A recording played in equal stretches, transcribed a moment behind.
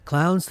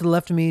Clowns to the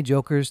left of me,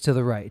 jokers to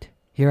the right.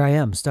 Here I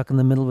am, stuck in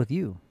the middle with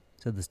you,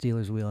 said the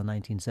Steelers wheel in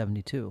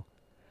 1972.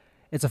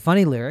 It's a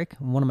funny lyric,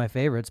 one of my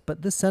favorites,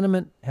 but this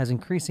sentiment has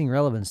increasing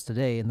relevance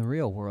today in the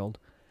real world.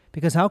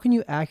 Because how can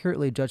you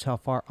accurately judge how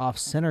far off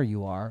center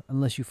you are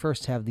unless you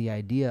first have the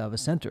idea of a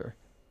center?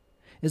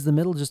 Is the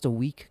middle just a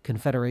weak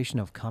confederation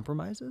of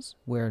compromises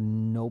where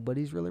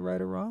nobody's really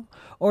right or wrong?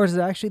 Or is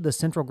it actually the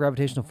central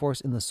gravitational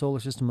force in the solar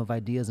system of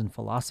ideas and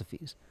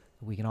philosophies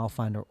that we can all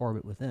find our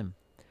orbit within?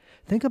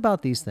 Think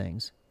about these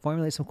things,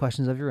 formulate some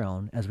questions of your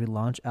own as we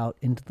launch out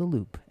into the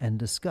loop and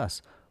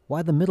discuss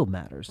why the middle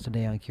matters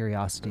today on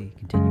Curiosity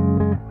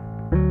Continuum.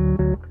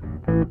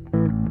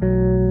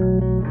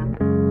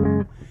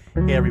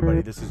 Hey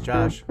everybody, this is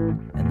Josh.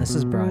 And this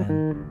is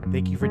Brian.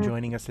 Thank you for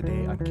joining us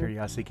today on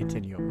Curiosity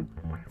Continuum.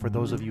 For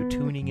those of you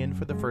tuning in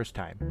for the first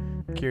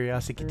time,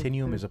 Curiosity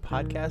Continuum is a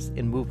podcast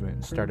and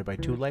movement started by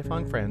two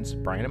lifelong friends,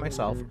 Brian and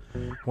myself,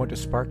 who want to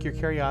spark your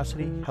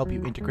curiosity, help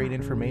you integrate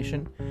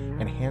information,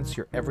 enhance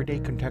your everyday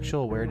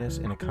contextual awareness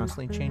in a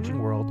constantly changing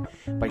world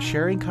by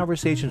sharing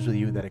conversations with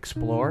you that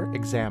explore,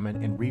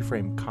 examine, and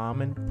reframe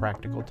common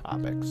practical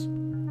topics.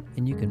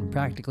 And you can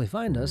practically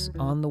find us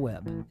on the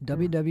web,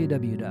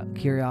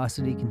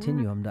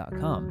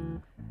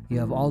 www.curiositycontinuum.com. You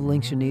have all the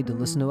links you need to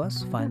listen to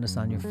us, find us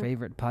on your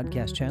favorite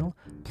podcast channel.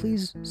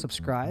 Please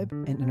subscribe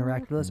and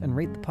interact with us and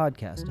rate the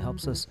podcast. It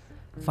helps us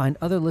find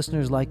other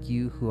listeners like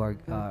you who are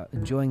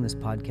enjoying this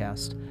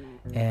podcast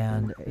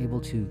and able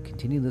to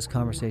continue this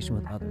conversation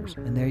with others.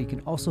 And there you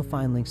can also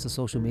find links to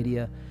social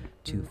media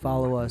to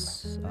follow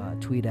us,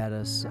 tweet at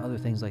us, other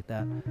things like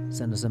that.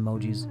 Send us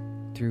emojis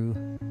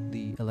through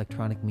the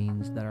electronic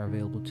means that are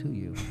available to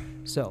you.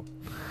 So,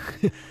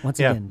 once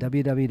again,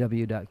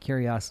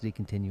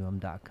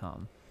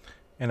 www.curiositycontinuum.com.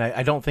 And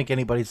I don't think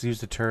anybody's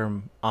used the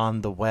term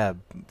on the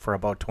web for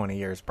about 20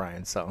 years,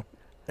 Brian, so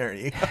there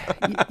you go.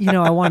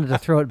 I wanted to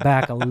throw it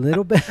back a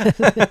little bit.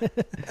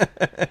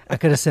 I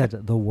could have said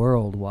the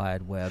World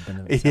Wide Web.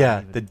 And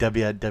the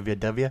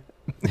www.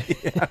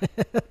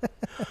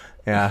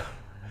 Yeah.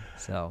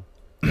 So,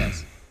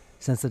 yes.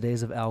 Since the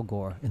days of Al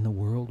Gore in the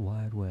World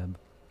Wide Web.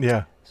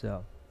 Yeah.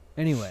 So,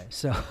 anyway,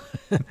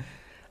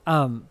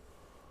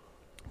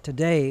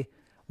 today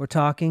we're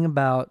talking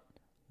about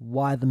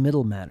why the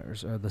middle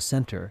matters, or the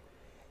center,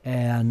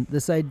 and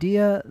this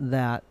idea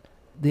that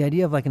the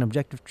idea of like an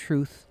objective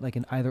truth, like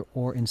in either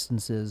or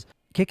instances.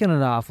 Kicking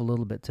it off a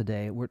little bit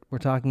today, we're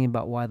talking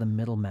about why the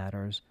middle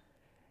matters,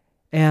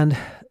 and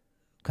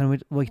kind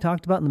of we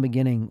talked about in the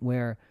beginning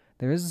where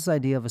there is this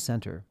idea of a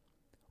center,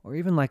 or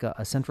even like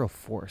a central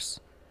force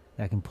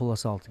that can pull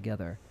us all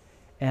together.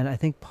 And I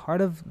think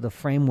part of the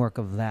framework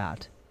of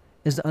that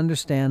is to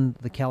understand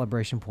the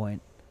calibration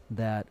point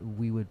that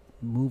we would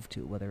move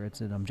to, whether it's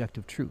an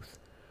objective truth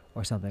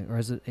or something, or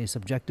is it a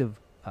subjective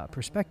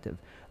perspective.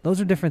 Those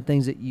are different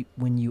things that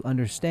when you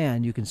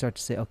understand, you can start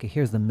to say, okay,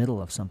 here's the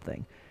middle of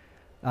something.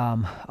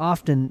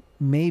 Often,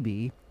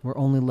 maybe, we're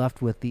only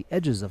left with the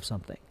edges of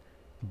something.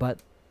 But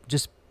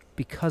just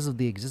because of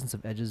the existence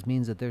of edges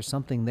means that there's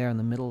something there in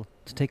the middle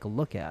to take a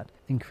look at.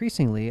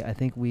 Increasingly, I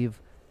think we've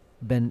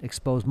been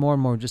exposed more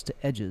and more just to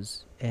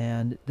edges,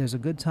 and there's a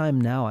good time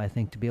now, I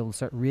think, to be able to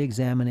start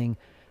re-examining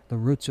the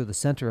roots or the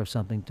center of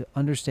something to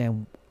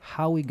understand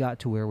how we got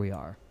to where we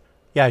are.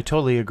 Yeah, I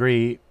totally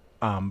agree,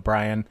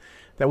 Brian,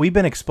 that we've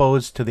been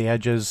exposed to the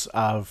edges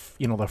of,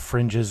 the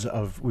fringes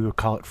of, we would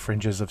call it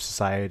fringes of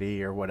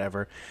society or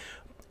whatever.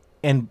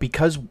 And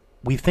because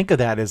we think of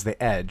that as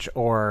the edge,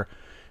 or,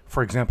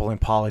 for example, in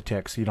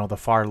politics, the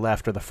far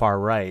left or the far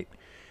right,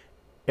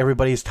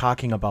 everybody's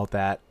talking about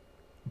that,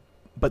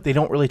 but they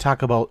don't really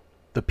talk about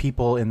the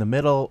people in the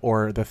middle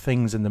or the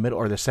things in the middle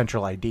or the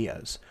central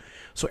ideas.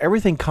 So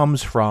everything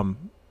comes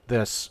from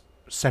this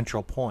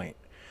central point,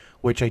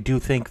 which I do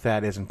think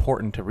that is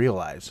important to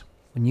realize.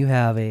 When you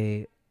have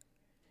a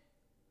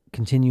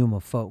continuum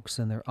of folks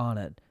and they're on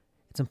it,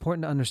 it's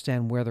important to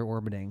understand where they're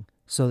orbiting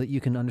so that you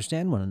can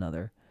understand one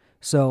another.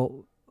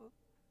 So,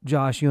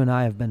 Josh, you and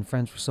I have been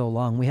friends for so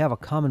long. We have a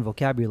common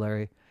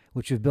vocabulary,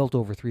 which we've built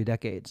over 3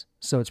 decades.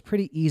 So it's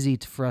pretty easy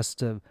for us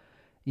to,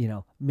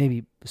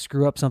 maybe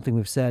screw up something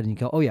we've said and you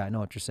go, oh yeah, I know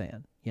what you're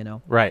saying,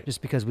 Right.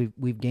 Just because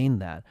we've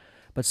gained that.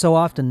 But so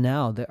often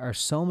now there are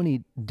so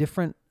many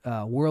different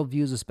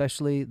worldviews,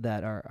 especially,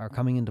 that are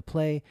coming into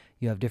play.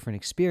 You have different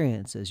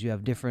experiences. You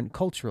have different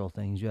cultural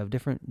things. You have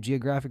different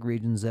geographic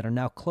regions that are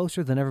now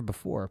closer than ever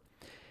before.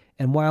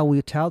 And while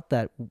we tout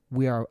that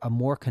we are a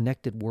more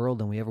connected world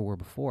than we ever were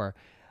before,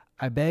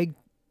 I beg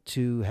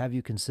to have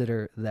you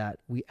consider that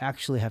we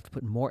actually have to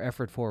put more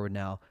effort forward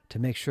now to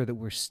make sure that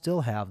we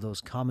still have those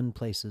common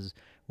places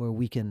where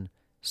we can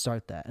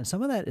start that. And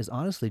some of that is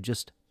honestly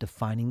just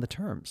defining the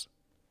terms.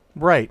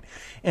 Right.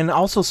 And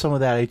also some of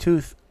that,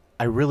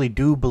 I really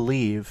do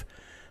believe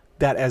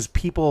that as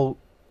people,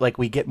 like,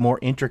 we get more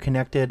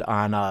interconnected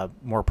on a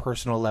more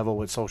personal level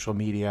with social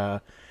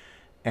media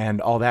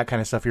and all that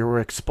kind of stuff, you're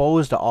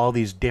exposed to all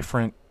these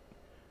different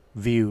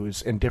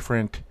views and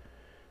different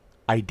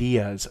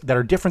ideas that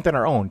are different than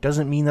our own.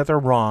 Doesn't mean that they're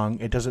wrong.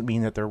 It doesn't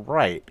mean that they're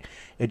right.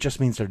 It just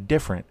means they're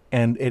different.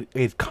 And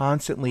it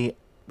constantly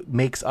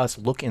makes us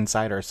look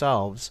inside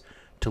ourselves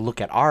to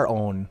look at our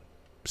own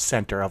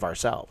center of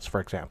ourselves, for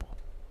example.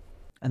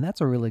 And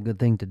that's a really good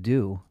thing to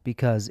do,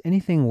 because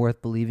anything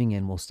worth believing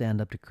in will stand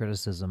up to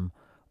criticism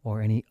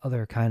or any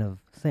other kind of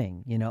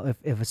thing. You know,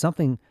 if it's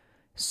something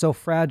so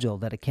fragile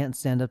that it can't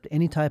stand up to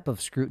any type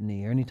of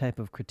scrutiny or any type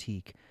of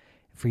critique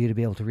for you to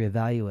be able to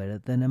reevaluate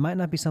it, then it might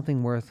not be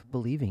something worth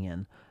believing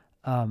in.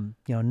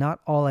 Not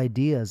all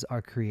ideas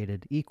are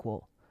created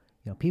equal.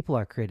 People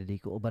are created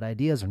equal, but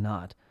ideas are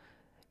not.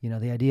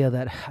 The idea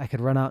that I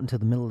could run out into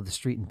the middle of the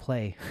street and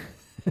play.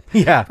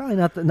 Yeah. Probably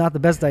not the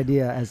best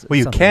idea. As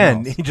you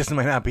can. Else. You just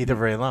might not be there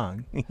very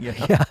long.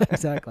 Yeah,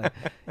 exactly.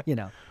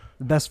 The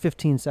best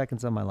 15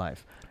 seconds of my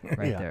life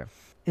right there.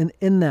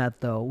 In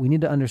that, though, we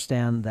need to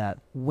understand that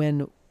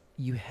when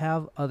you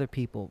have other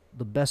people,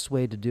 the best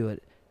way to do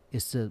it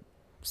is to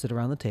sit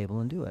around the table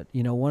and do it.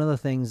 One of the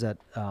things that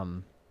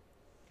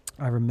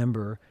I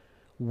remember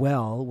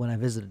well when I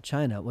visited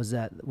China was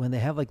that when they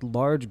have like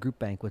large group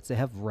banquets, they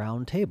have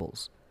round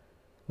tables,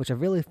 which I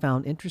really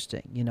found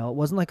interesting. It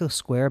wasn't like a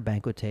square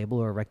banquet table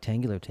or a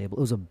rectangular table.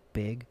 It was a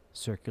big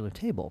circular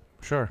table.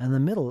 Sure. And in the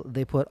middle,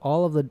 they put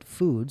all of the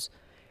foods,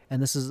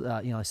 and this is,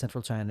 like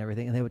Central China and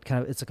everything, and they would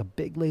it's like a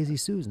big lazy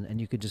Susan,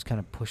 and you could just kind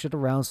of push it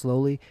around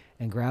slowly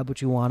and grab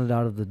what you wanted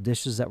out of the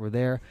dishes that were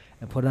there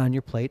and put it on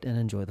your plate and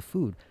enjoy the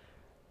food.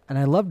 And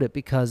I loved it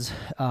because,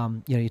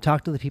 you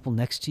talk to the people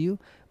next to you,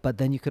 but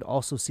then you could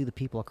also see the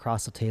people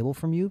across the table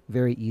from you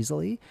very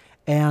easily,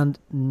 and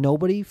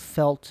nobody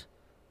felt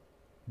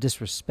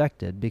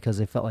disrespected because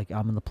they felt like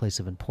I'm in the place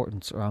of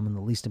importance or I'm in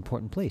the least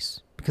important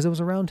place, because it was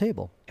a round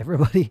table.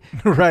 Everybody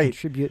right. could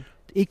contribute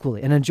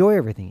equally and enjoy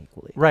everything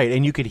equally. Right.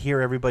 And you could hear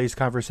everybody's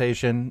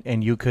conversation,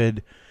 and you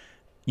could,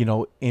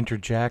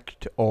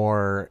 interject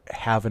or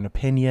have an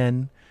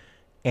opinion,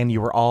 and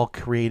you were all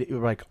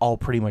all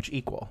pretty much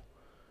equal.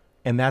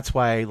 And that's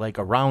why like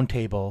a round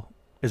table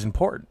is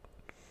important,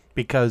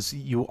 because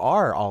you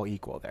are all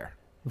equal there.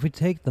 If we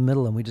take the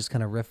middle and we just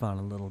kind of riff on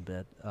a little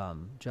bit,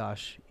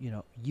 Josh,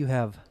 you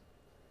have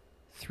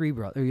 3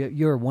 brothers.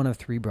 You're one of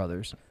 3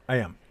 brothers. I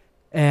am.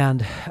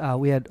 And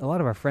we had a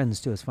lot of our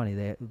friends, too. It's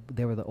funny.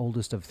 They were the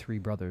oldest of 3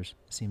 brothers,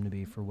 seemed to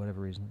be, for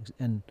whatever reason.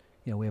 And,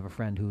 we have a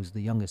friend who's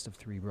the youngest of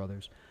 3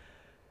 brothers.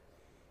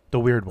 The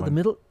weird one.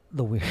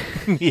 The weird.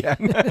 Yeah.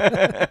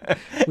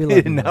 We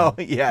love them all.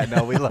 Yeah,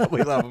 no, we love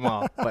them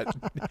all. But,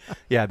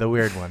 yeah, the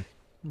weird one.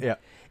 Yeah.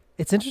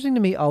 It's interesting to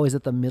me always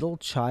that the middle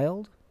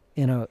child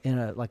in a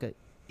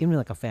even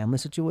like a family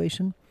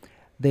situation,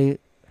 they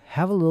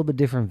have a little bit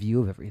different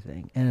view of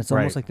everything, and it's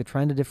almost like they're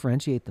trying to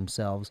differentiate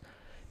themselves,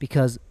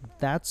 because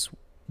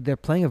they're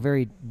playing a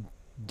very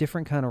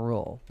different kind of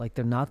role. Like,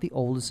 they're not the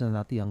oldest and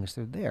not the youngest.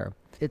 They're there.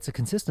 It's a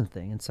consistent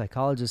thing, and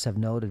psychologists have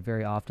noted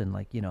very often,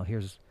 like,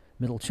 here's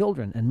middle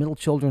children, and middle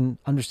children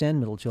understand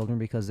middle children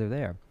because they're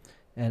there.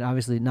 And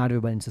obviously not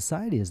everybody in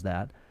society is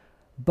that,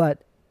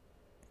 but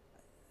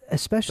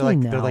especially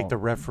now. They're like the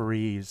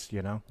referees,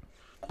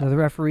 They're the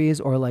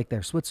referees, or like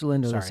they're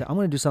Switzerland, or they Sorry. say, I'm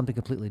going to do something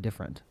completely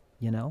different,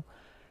 They're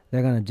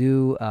going to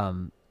do,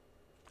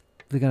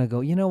 they're going to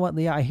go, you know what,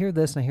 yeah, I hear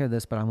this and I hear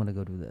this, but I'm going to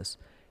go do this.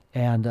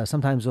 And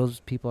sometimes those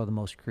people are the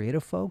most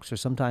creative folks, or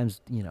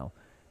sometimes,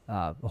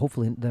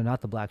 hopefully they're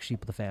not the black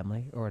sheep of the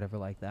family or whatever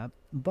like that.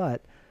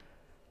 But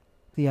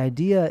the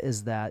idea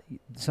is that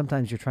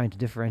sometimes you're trying to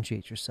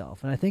differentiate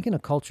yourself. And I think in a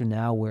culture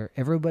now where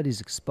everybody's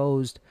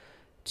exposed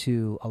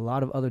to a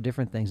lot of other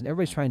different things, and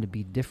everybody's trying to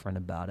be different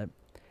about it.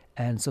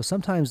 And so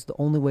sometimes the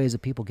only ways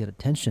that people get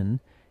attention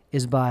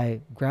is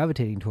by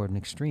gravitating toward an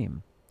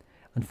extreme.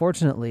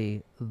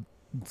 Unfortunately,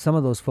 some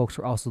of those folks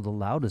are also the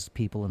loudest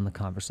people in the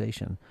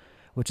conversation,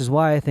 which is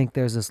why I think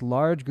there's this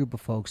large group of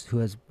folks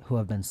who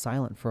have been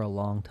silent for a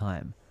long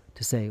time,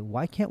 to say,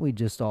 why can't we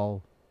just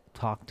all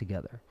talk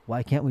together?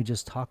 Why can't we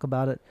just talk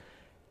about it?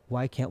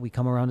 Why can't we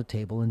come around a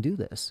table and do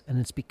this? And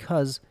it's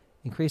because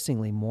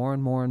increasingly more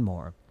and more and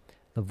more,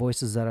 the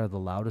voices that are the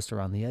loudest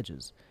are on the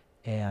edges.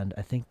 And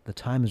I think the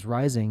time is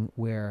rising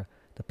where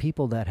the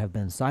people that have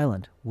been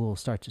silent will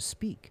start to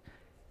speak.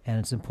 And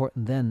it's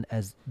important then,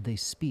 as they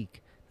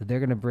speak, that they're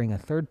going to bring a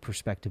third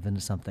perspective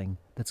into something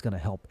that's going to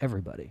help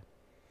everybody.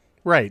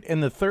 Right.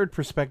 And the third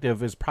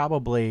perspective is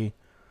probably,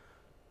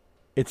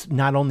 it's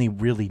not only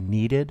really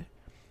needed,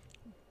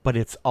 but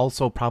it's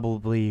also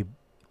probably,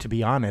 to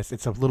be honest,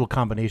 it's a little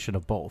combination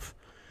of both.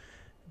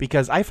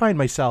 Because I find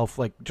myself,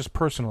 like, just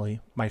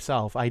personally,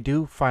 myself, I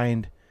do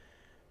find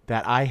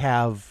that I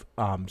have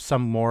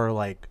some more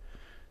like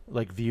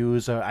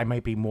views. I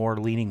might be more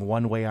leaning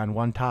one way on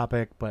one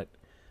topic, but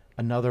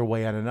another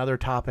way on another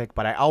topic.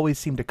 But I always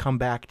seem to come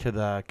back to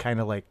the kind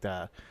of like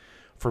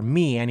for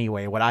me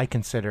anyway, what I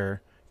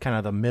consider kind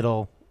of the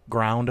middle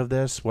ground of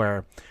this,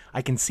 where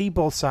I can see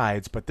both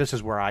sides, but this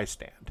is where I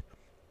stand.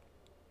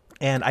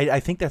 And I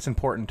think that's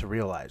important to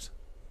realize.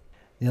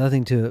 The other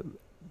thing to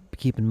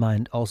keep in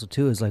mind also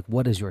too is like,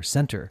 what is your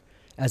center?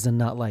 As in,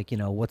 not like,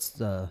 what's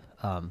the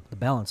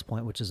balance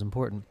point, which is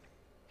important,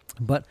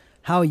 but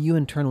how are you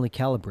internally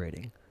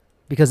calibrating?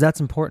 Because that's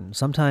important.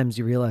 Sometimes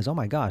you realize, oh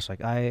my gosh,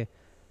 like I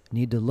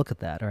need to look at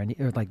that, or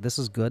like this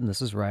is good and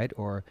this is right,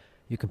 or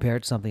You compare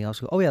it to something else.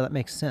 Go, oh yeah, that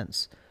makes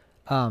sense.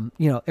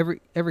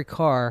 Every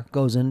car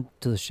goes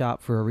into the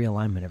shop for a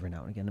realignment every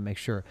now and again to make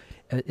sure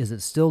is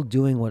it still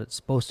doing what it's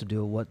supposed to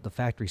do, what the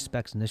factory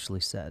specs initially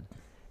said.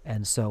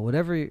 And so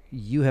whatever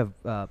you have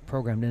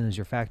programmed in as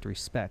your factory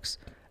specs,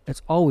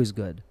 it's always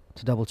good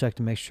to double check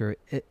to make sure,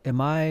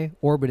 am I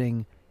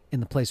orbiting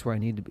in the place where I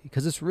need to be?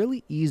 Because it's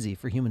really easy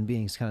for human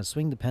beings to kind of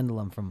swing the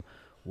pendulum from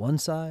one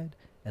side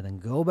and then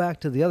go back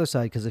to the other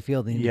side because they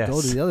feel they need to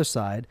go to the other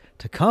side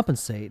to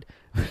compensate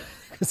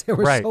because they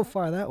were so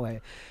far that way.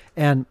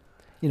 And,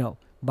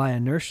 by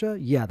inertia,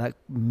 yeah, that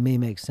may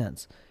make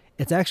sense.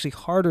 It's actually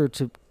harder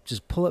to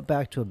just pull it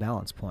back to a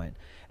balance point.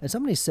 And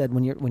somebody said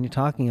when you're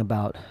talking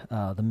about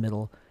the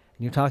middle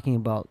and you're talking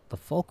about the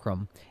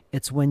fulcrum,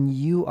 it's when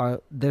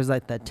there's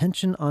like that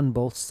tension on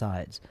both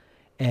sides,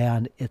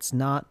 and it's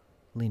not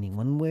leaning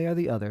one way or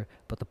the other,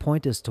 but the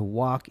point is to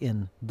walk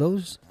in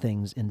those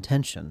things in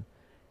tension,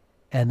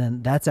 and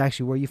then that's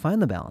actually where you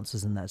find the balance,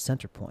 is in that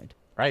center point.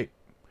 Right.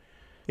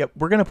 Yep.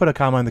 We're going to put a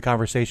comma in the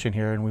conversation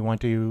here, and we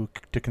want you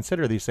to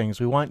consider these things.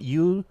 We want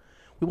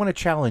to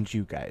challenge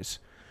you guys.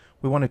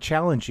 We want to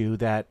challenge you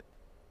that,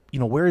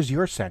 where is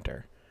your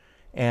center?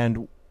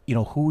 And,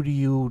 who do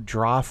you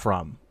draw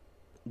from?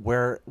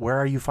 Where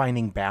are you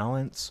finding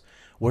balance?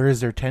 Where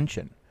is there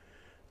tension?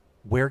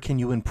 Where can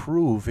you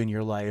improve in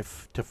your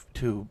life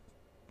to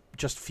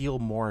just feel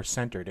more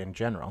centered in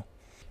general?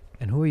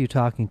 And who are you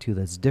talking to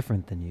that's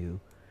different than you,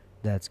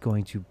 that's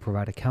going to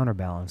provide a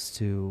counterbalance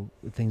to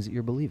the things that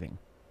you're believing?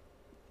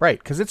 Right,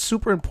 because it's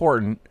super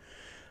important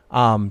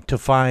to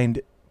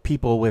find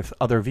people with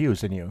other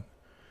views than you.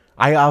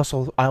 I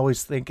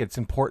always think it's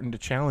important to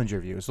challenge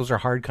your views. Those are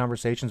hard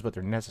conversations, but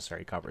they're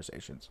necessary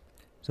conversations.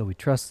 So we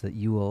trust that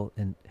you will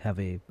have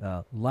a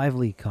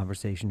lively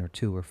conversation or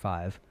 2 or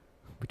 5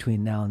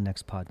 between now and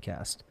next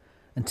podcast.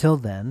 Until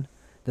then,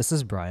 this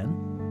is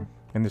Brian.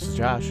 And this is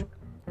Josh.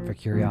 For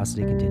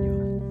Curiosity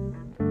Continuum.